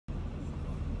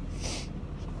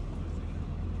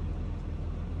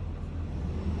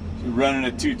Running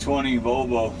a 220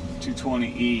 Volvo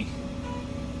 220E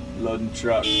loading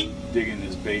truck, digging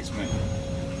this basement.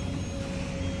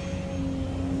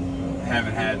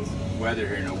 Haven't had weather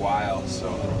here in a while,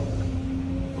 so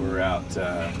we're out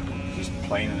just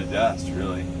playing in the dust,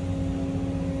 really.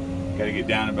 Got to get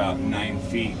down about 9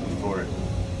 feet before it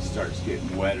starts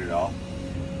getting wet at all.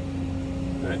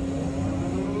 But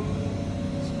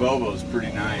this Volvo is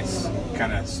pretty nice.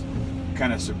 Kind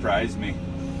of surprised me.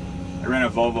 I ran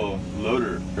a Volvo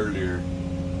loader earlier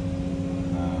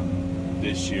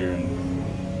this year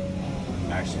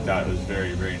and I actually thought it was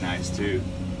very, very nice too.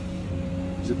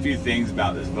 There's a few things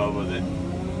about this Volvo that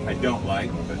I don't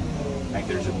like, but I think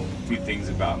there's a few things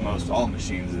about most all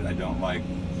machines that I don't like.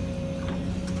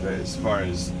 But as far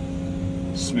as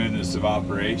smoothness of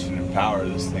operation and power,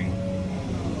 this thing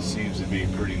seems to be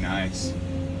pretty nice.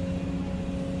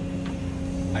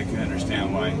 I can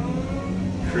understand why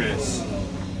Chris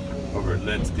over at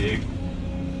Let's Dig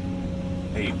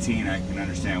 18, I can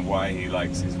understand why he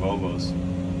likes these Volvos.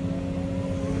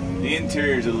 The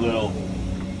interior is a little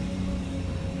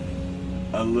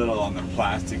on the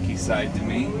plasticky side to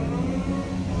me,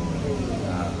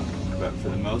 but for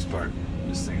the most part,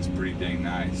 this thing's pretty dang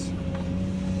nice,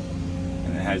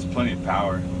 and it has plenty of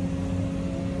power.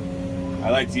 I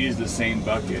like to use the same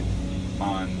bucket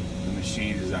on the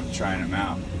machines as I'm trying them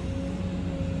out.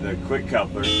 The quick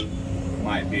coupler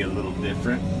might be a little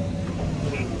different,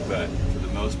 but for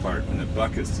the most part, when the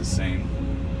bucket's the same,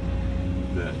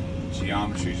 the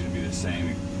geometry should be the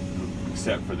same,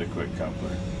 except for the quick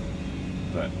coupler.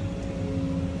 But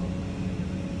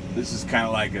this is kind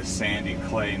of like a sandy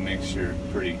clay mixture,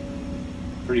 pretty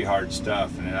hard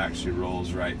stuff, and it actually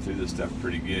rolls right through this stuff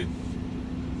pretty good.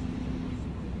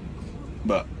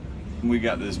 But we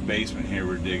got this basement here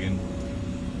we're digging.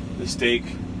 The stake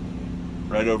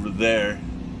right over there,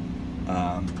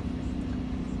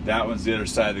 that one's the other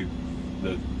side of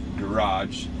the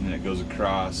garage, and then it goes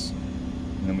across,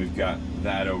 and then we've got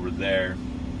that over there.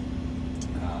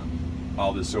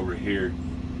 All this over here.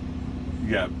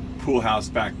 You got pool house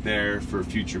back there for a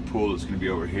future pool that's going to be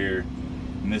over here,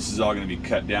 and this is all going to be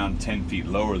cut down 10 feet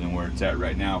lower than where it's at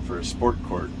right now for a sport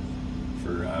court,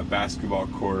 for a basketball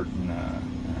court, and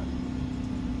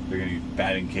they're going to be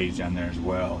batting cage down there as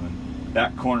well. And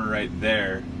that corner right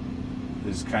there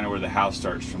is kind of where the house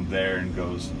starts from there and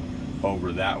goes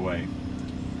over that way.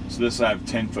 So this will have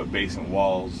 10-foot basement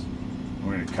walls.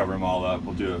 We're going to cover them all up.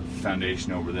 We'll do a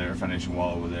foundation over there, foundation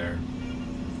wall over there.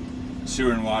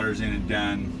 Sewer and water's in and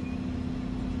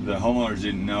done. The homeowners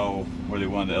didn't know where they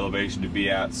wanted the elevation to be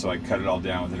at, so I cut it all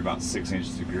down within about 6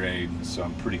 inches of grade, so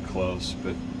I'm pretty close.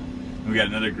 But we got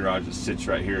another garage that sits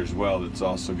right here as well that's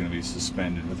also going to be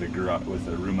suspended with a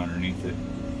room underneath it.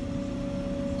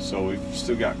 So we've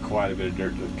still got quite a bit of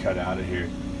dirt to cut out of here.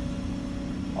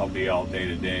 I'll be all day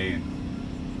today, and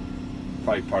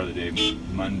probably part of the day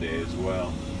Monday as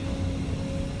well.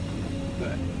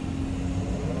 But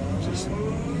just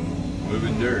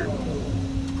moving dirt.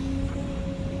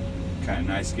 Kind of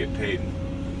nice to get paid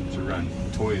to run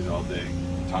toys all day.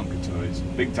 Tonka toys,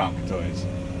 big Tonka toys.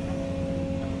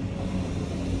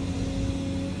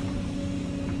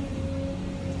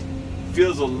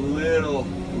 Feels a little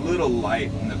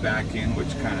light in the back end, which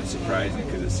kind of surprised me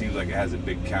because it seems like it has a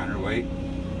big counterweight.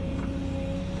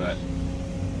 But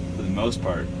for the most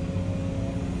part,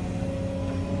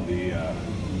 the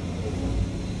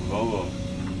Volvo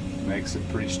makes a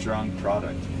pretty strong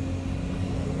product.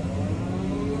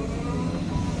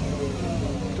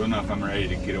 Don't know if I'm ready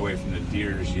to get away from the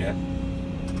DEEREs yet,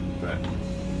 but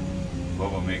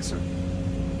Volvo makes a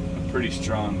pretty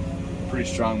strong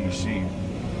machine.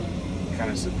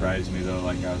 Kind of surprised me though,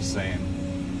 like I was saying,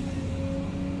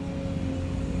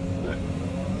 but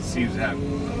it seems to have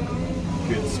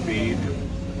good speed.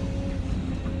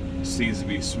 Seems to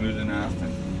be smooth enough,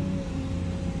 and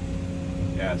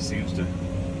yeah, it seems to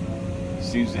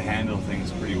handle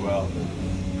things pretty well.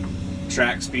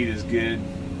 Track speed is good.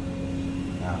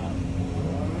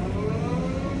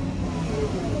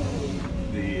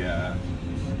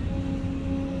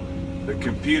 The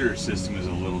computer system is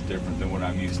a little different than what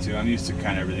I'm used to. I'm used to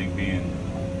kind of everything being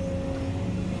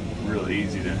real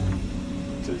easy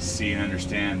to see and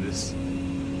understand. This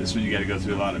one you got to go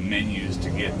through a lot of menus to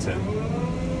get to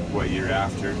what you're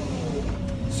after.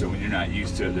 So when you're not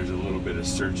used to it, there's a little bit of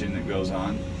searching that goes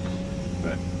on.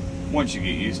 But once you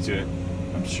get used to it,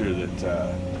 I'm sure that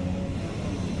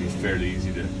it'll be fairly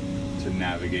easy to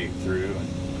navigate through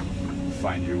and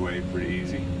find your way pretty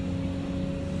easy.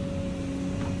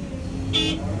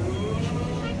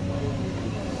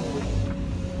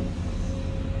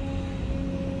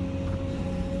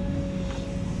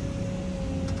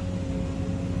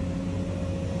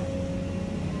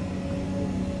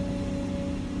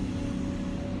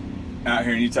 Out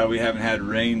here in Utah, we haven't had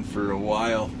rain for a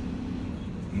while,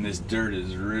 and this dirt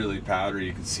is really powdery.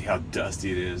 You can see how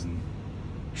dusty it is, and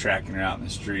tracking her out in the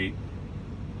street.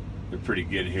 They're pretty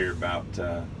good here about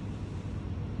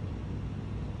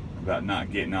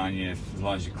not getting on you as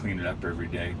long as you clean it up every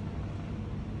day.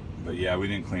 But yeah, we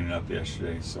didn't clean it up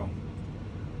yesterday, so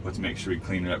let's make sure we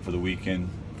clean it up for the weekend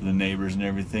for the neighbors and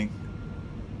everything.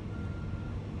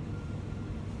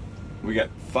 We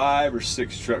got 5 or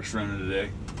 6 trucks running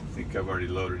today. I think I've already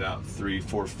loaded out 3,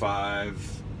 4,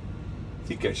 5. I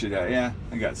think I should have, yeah,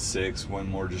 I got 6. One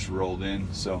more just rolled in.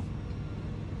 So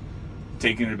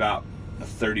taking about a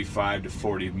 35 to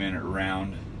 40 minute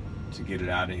round to get it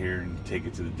out of here and take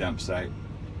it to the dump site.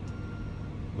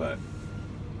 But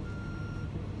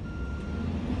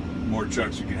the more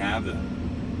trucks we can have, the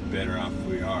better off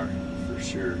we are, for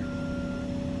sure.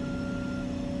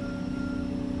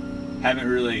 Haven't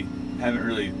really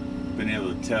been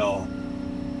able to tell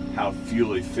how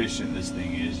fuel efficient this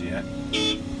thing is yet,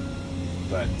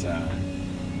 but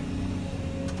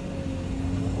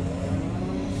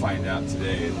we'll find out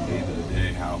today at the end of the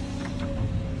day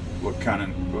what kind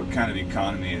of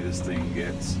economy this thing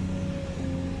gets.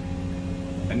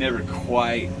 I never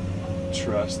quite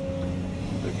trust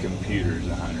the computers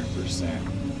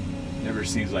 100%. Never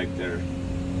seems like they're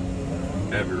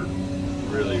ever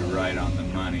really right on the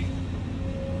money.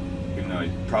 Even though I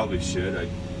probably should, I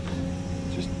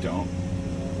just don't.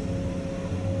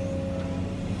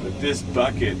 But this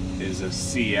bucket is a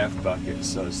CF bucket,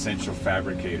 so Essential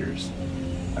Fabricators.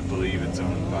 I believe it's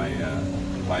owned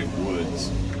by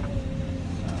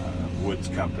Woods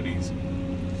companies.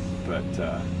 But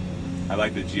I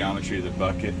like the geometry of the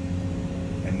bucket,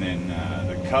 and then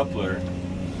the coupler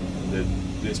that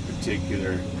this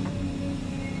particular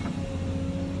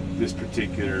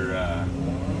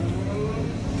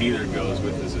dealer goes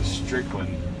with is a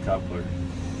Strickland coupler.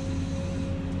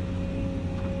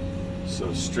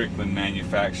 So Strickland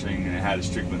manufacturing, and it had a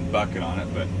Strickland bucket on it,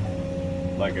 but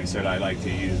like I said, I like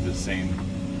to use the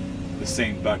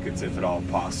same buckets if at all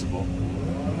possible.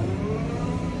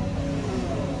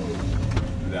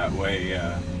 That way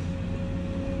you're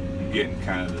getting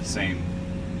kind of the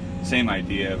same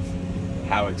idea of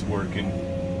how it's working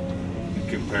in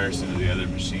comparison to the other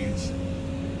machines.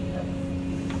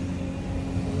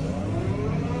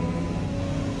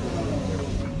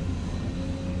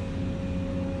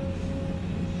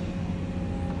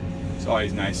 It's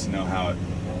always nice to know how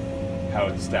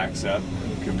it stacks up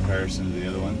in comparison to the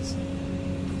other ones.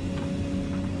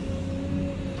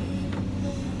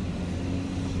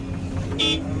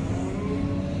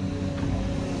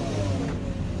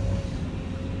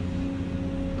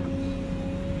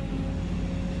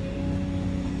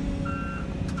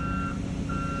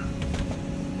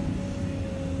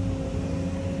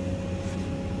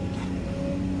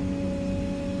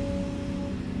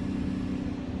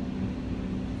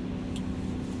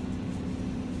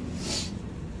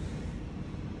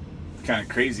 Kind of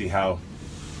crazy how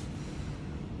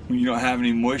when you don't have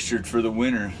any moisture for the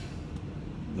winter,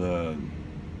 the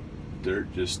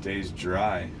dirt just stays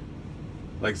dry.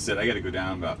 Like I said, I got to go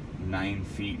down about 9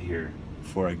 feet here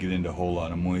before I get into a whole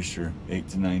lot of moisture. 8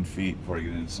 to 9 feet before I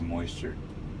get into some moisture.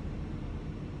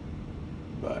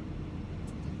 But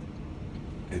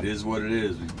it is what it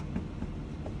is.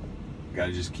 Got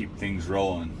to just keep things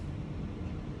rolling.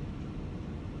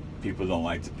 People don't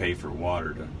like to pay for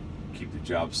water to keep the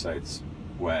job sites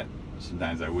wet.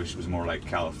 Sometimes I wish it was more like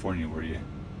California, where you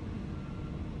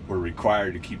were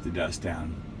required to keep the dust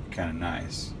down. Kind of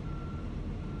nice.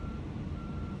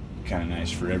 Kind of nice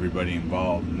for everybody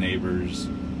involved. Neighbors,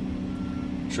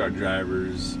 truck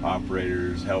drivers,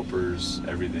 operators, helpers,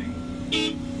 everything.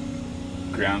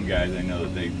 Ground guys, I know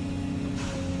that they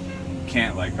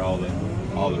can't like all the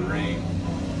rain,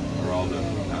 or all the,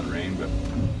 not rain, but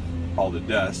all the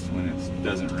dust when it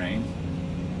doesn't rain.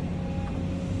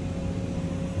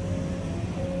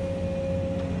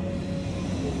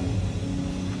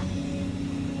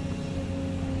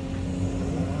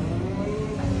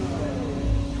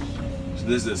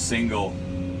 This is a single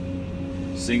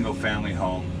family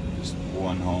home, just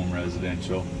one home,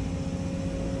 residential.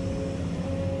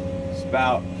 It's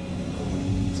about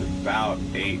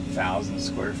 8,000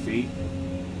 square feet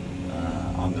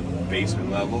on the basement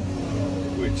level,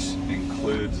 which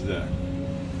includes the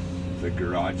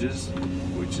garages,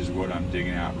 which is what I'm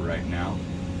digging out right now.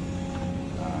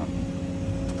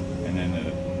 And then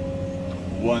the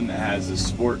one that has a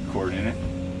sport court in it,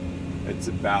 it's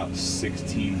about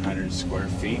 1,600 square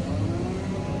feet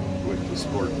with the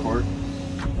sport court,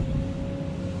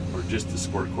 or just the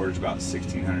sport court is about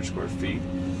 1,600 square feet.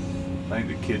 I think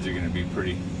the kids are going to be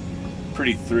pretty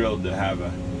thrilled to have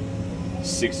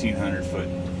 1,600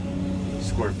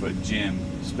 square foot gym,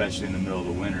 especially in the middle of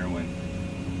the winter when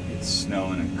it's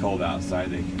snowing and cold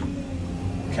outside. They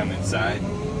can come inside,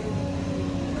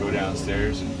 go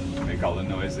downstairs and make all the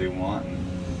noise they want and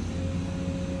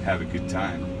have a good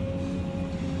time.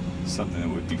 Something that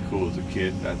would be cool as a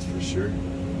kid, that's for sure.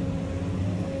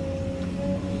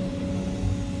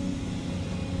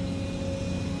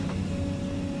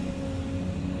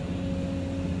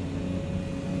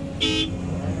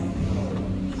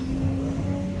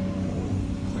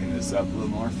 Clean this up a little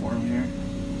more for him here.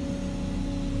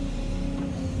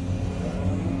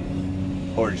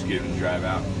 Or just get him to drive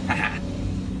out.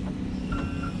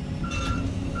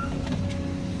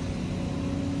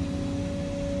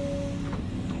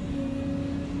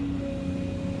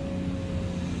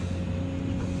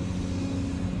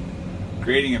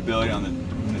 Grading ability on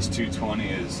this 220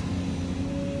 is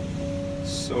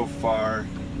so far,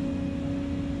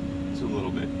 it's a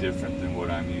little bit different than what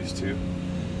I'm used to,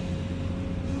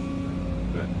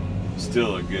 but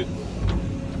still a good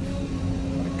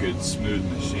smooth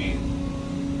machine.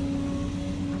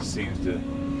 Seems to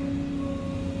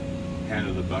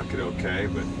handle the bucket okay,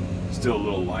 but still a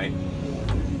little light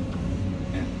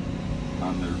and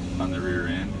on the rear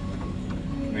end.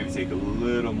 Maybe take a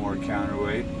little more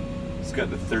counterweight. It's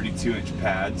got the 32-inch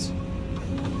pads,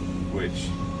 which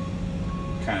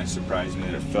kind of surprised me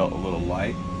that it felt a little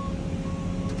light.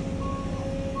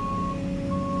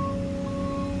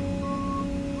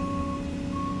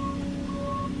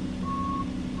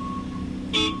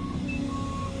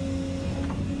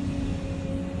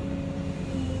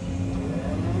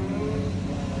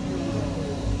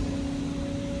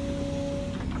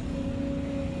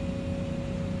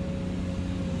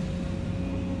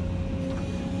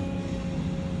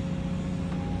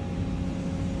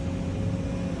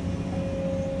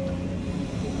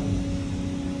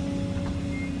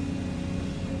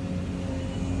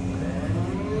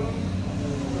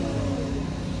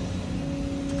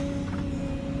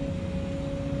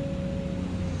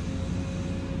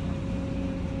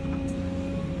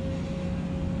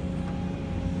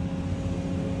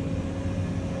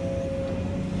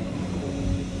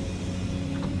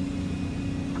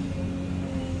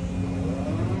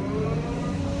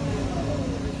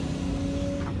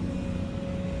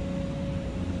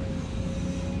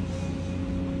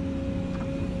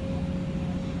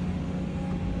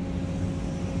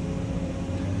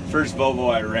 First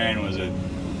Volvo I ran was a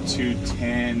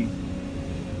 210,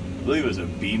 I believe it was a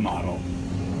B model,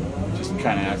 just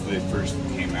kind of after they first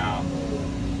came out.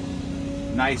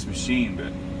 Nice machine,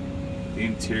 but the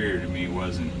interior to me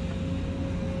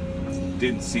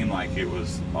didn't seem like it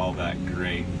was all that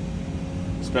great,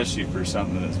 especially for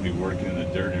something that's be working in the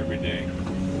dirt every day.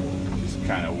 Just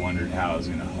kind of wondered how it was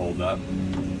going to hold up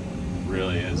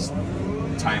really as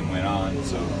time went on,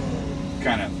 so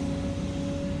kind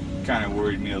of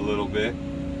worried me a little bit.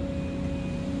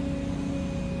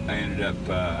 I ended up,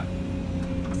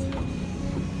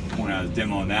 when I was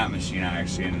demoing that machine, I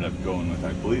actually ended up going with,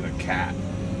 I believe, a Cat.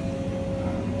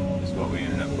 Is what we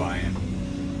ended up buying.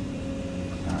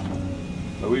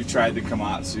 But we've tried the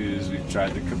Komatsus, we've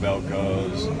tried the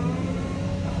Kobelcos,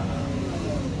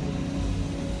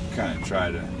 kind of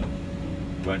tried a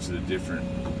bunch of the different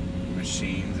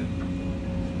machines,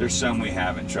 and there's some we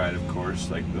haven't tried, of course,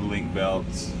 like the link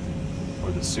belts or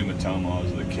the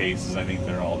Sumitomos or the cases. I think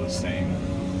they're all the same,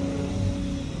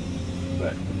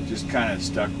 but just kind of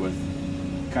stuck with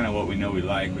kind of what we know we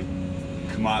like. With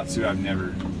Komatsu, I've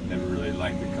never really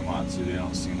liked the Komatsu. They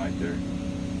don't seem like they're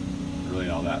really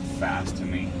all that fast to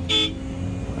me.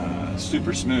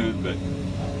 Super smooth, but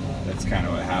that's kind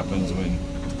of what happens when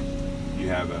you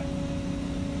have a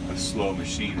slow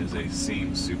machine, is they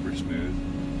seem super smooth.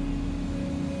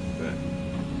 But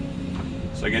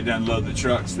so I got done loading the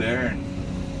trucks there and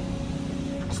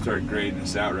started grading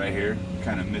this out right here.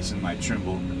 Kind of missing my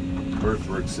Trimble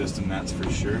earthwork system, that's for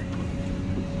sure,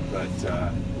 but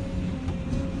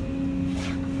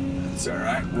it's all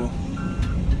right. We'll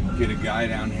get a guy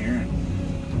down here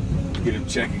and get him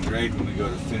check and grade when we go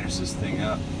to finish this thing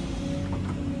up.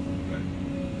 But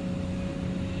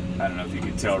I don't know if you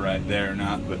can tell right there or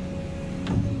not, but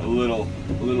a little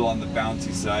on the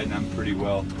bouncy side, and I'm pretty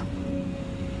well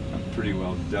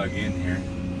dug in here.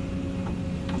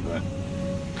 But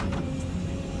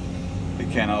it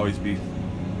can't always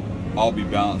all be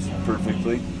balanced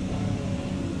perfectly.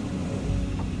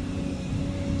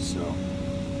 So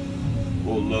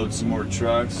we'll load some more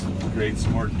trucks, grade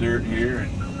some more dirt here,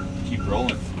 and keep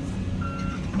rolling.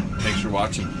 Thanks for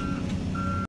watching.